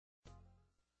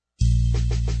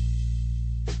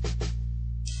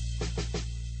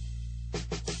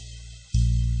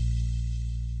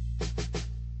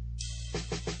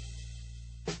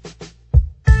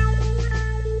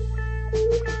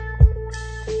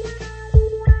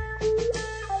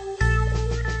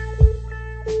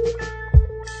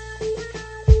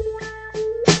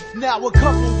Now a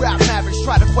couple rap mavericks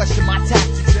try to question my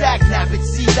tactics. Stagnant,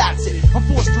 see that's it. I'm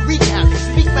forced to wreak havoc,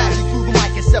 speak magic through the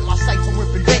mic and set my sights on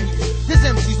ripping venues. There's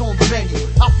MCs on the menu,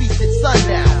 I'll feast at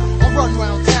sundown. I'll run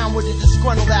round town with a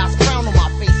disgruntled ass crown on my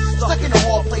face. Stuck in a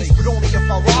hard place, but only if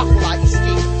I rock will I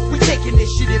escape. We take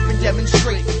initiative and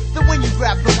demonstrate that when you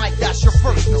grab the mic, that's your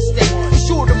first mistake. It's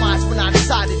your demise when I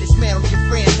decided this man will get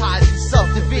franchised in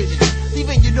subdivision,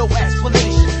 leaving you no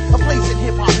explanation. A place in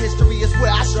hip-hop history is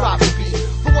where I strive to be.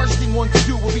 The worst thing one could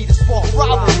do would be to spark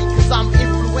rivalry, cause I'm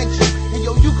influential, and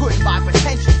yo, you couldn't buy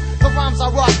potential. The rhymes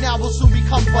I rock now will soon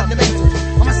become fundamental.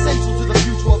 I'm essential to the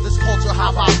future of this culture,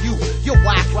 how about you? You're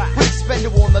whack, but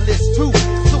expendable on the list too.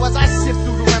 So as I sift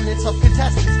through the remnants of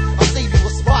contestants, I'll save you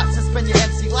a spot, suspend your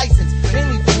MC license,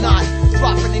 mainly for not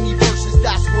dropping any verses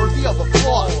that's worthy of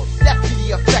applause. Left to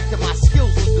the effect that my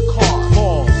skills was the cause.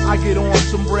 I get on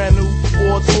some brand new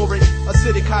oratory,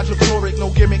 acidic, hydrochloric, no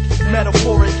gimmick,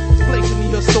 metaphoric,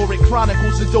 placing the historic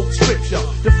chronicles of dope scripture.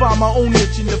 Define my own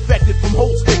niche and defected from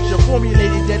whole scripture,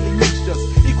 formulated deadly mixtures,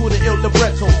 equal to il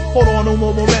libretto. Hold on, no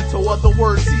more memento, other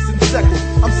words cease and second.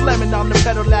 I'm slamming down the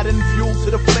pedal, adding fuel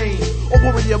to the flame. A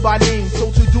warrior by name,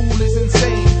 so to duel is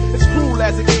insane. It's cruel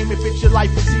as a game, if it's your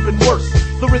life, it's even worse.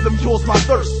 The rhythm cures my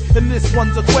thirst, and this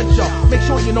one's a quencher. Make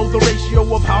sure you know the ratio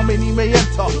of how many may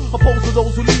enter, opposed to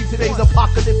those who leave today's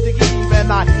apocalyptic eve.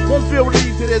 And I won't feel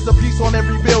relieved that there's a piece on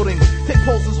every building. Take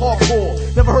pulses hardcore,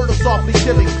 never heard of softly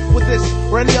killing. With this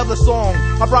or any other song,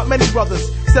 I brought many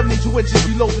brothers 72 inches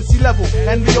below the sea level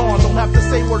and beyond. Don't have to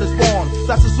say word is born,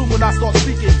 that's assuming I start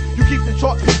speaking. You keep the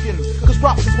chart peaking, cause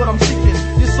props is what I'm seeking.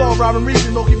 This song rhyme and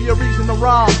reason don't give you a reason to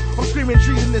rhyme. I'm screaming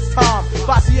treason this time, if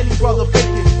I see any brother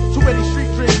faking. Too many street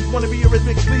dreams, wanna be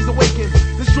eurythmics, please awaken.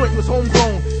 This joint was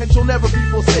homegrown, and shall never be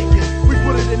forsaken. We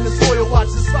put it in the soil, watch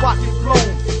this spot get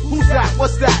blown. Who's that?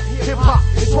 What's that? Hip-hop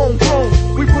is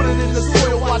homegrown. We put it in the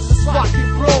soil, watch the spot get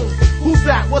blown. Who's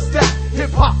that? What's that?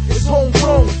 Hip-hop is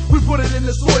homegrown. We put it in the